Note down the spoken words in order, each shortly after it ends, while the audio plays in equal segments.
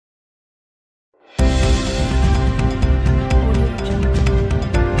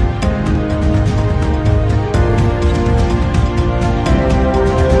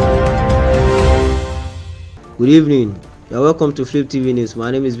Good evening. You're welcome to Flip TV News.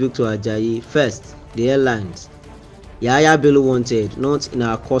 My name is Victor Ajayi. First, the headlines. Yahaya Bello wanted, not in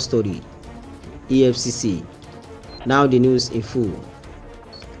our custody. Efcc. Now the news in full.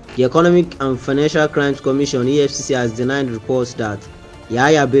 The Economic and Financial Crimes Commission (EFCC) has denied reports that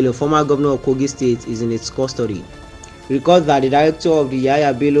Yahaya Bello, former governor of Kogi State, is in its custody. Records that the director of the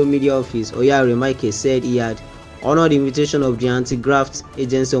Yahaya Bello media office, Yahaya, said he had honored the invitation of the anti-graft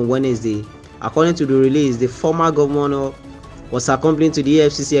agency on Wednesday. According to the release, the former governor was accompanied to the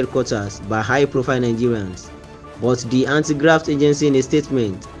EFCC headquarters by high-profile Nigerians. But the anti-graft agency, in a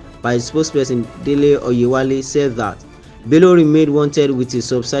statement by its spokesperson Dele Oyewale, said that Bello remained wanted with a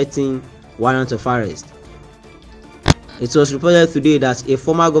subsisting warrant of arrest. It was reported today that a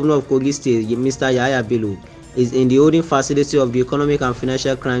former governor of Kogi State, Mr. Yahaya Bello, is in the holding facility of the Economic and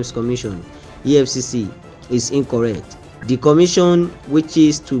Financial Crimes Commission (EFCC) is incorrect. The commission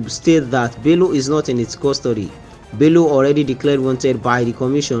wishes to state that Bello is not in its custody. Bello, already declared wanted by the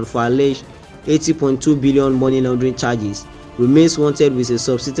commission for alleged 80.2 billion money laundering charges, remains wanted with a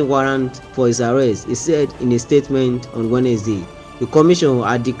subsisting warrant for his arrest, he said in a statement on Wednesday. The commission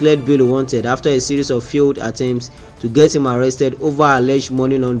had declared Bello wanted after a series of failed attempts to get him arrested over alleged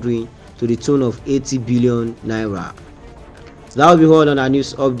money laundering to the tune of 80 billion naira. So that will be all on our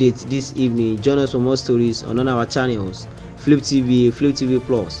news update this evening. Join us for more stories on our channels, Flip TV, Flip TV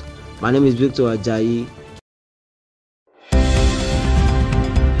Plus. My name is Victor Ajayi.